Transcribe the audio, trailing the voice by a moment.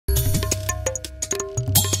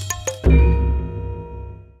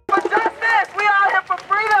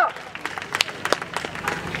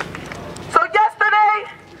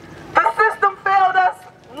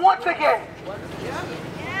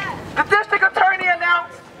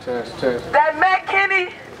that Matt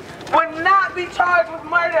Kinney would not be charged with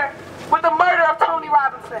murder, with the murder of Tony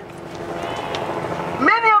Robinson.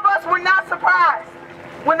 Many of us were not surprised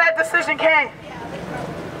when that decision came.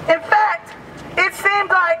 In fact, it seemed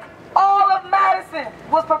like all of Madison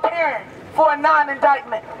was preparing for a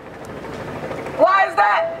non-indictment. Why is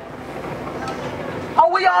that?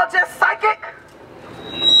 Are we all just psychic?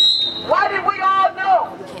 Why did we all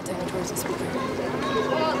know?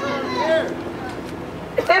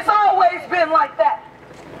 It's always been like that.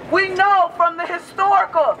 We know from the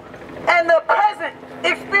historical and the present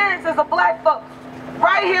experiences of black folks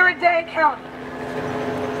right here in Dane County.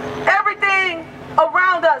 Everything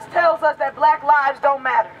around us tells us that black lives don't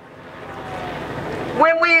matter.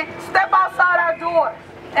 When we step outside our doors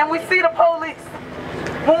and we see the police,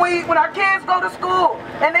 when our kids go to school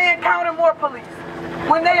and they encounter more police,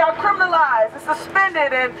 when they are criminalized and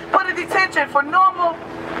suspended and put in detention for normal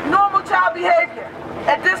child behavior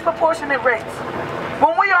at disproportionate rates,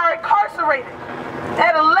 when we are incarcerated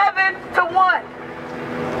at 11 to 1,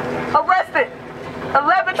 arrested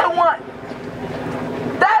 11 to 1,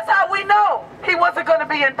 that's how we know he wasn't going to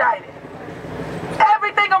be indicted.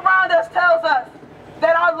 Everything around us tells us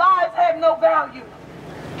that our lives have no value.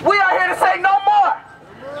 We are here to say no more.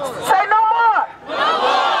 Say no more. No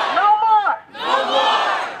more. No more. No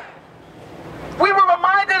more. We were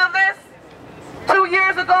reminded of this 2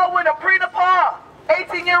 years ago when a pre-Nepal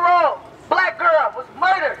 18-year-old black girl was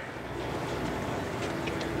murdered.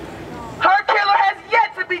 Her killer has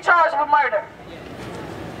yet to be charged with murder.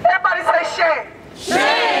 Everybody say shame.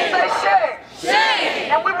 Shame. Say shame.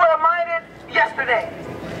 Shame. And we were reminded yesterday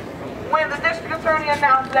when the district attorney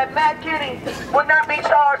announced that Matt Kinney would not be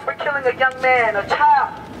charged for killing a young man, a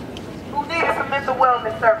child, who needed some mental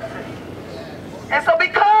wellness services. And so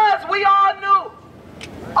because we all knew,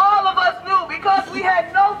 all of us knew, because we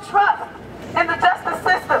had no trust in the justice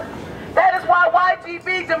system, that is why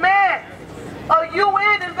YGB demands a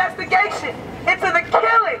UN investigation into the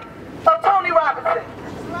killing of Tony Robinson.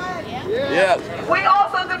 Yeah. We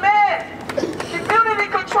also demand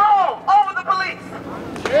community control over the police.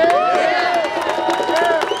 We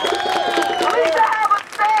should have a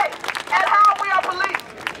say at how we are policed.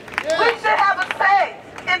 We should have a say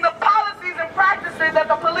in the policies and practices that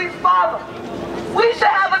the police follow. We should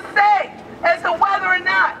have a say as to whether or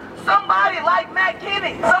not somebody like Matt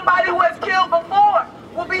Kinney, somebody who has killed before,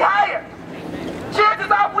 will be hired.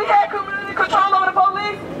 Chances are if we had community control over the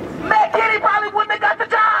police, Matt Kinney probably wouldn't have got the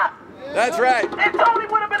job. That's right. And Tony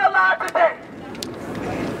would have been alive today.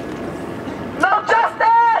 No justice.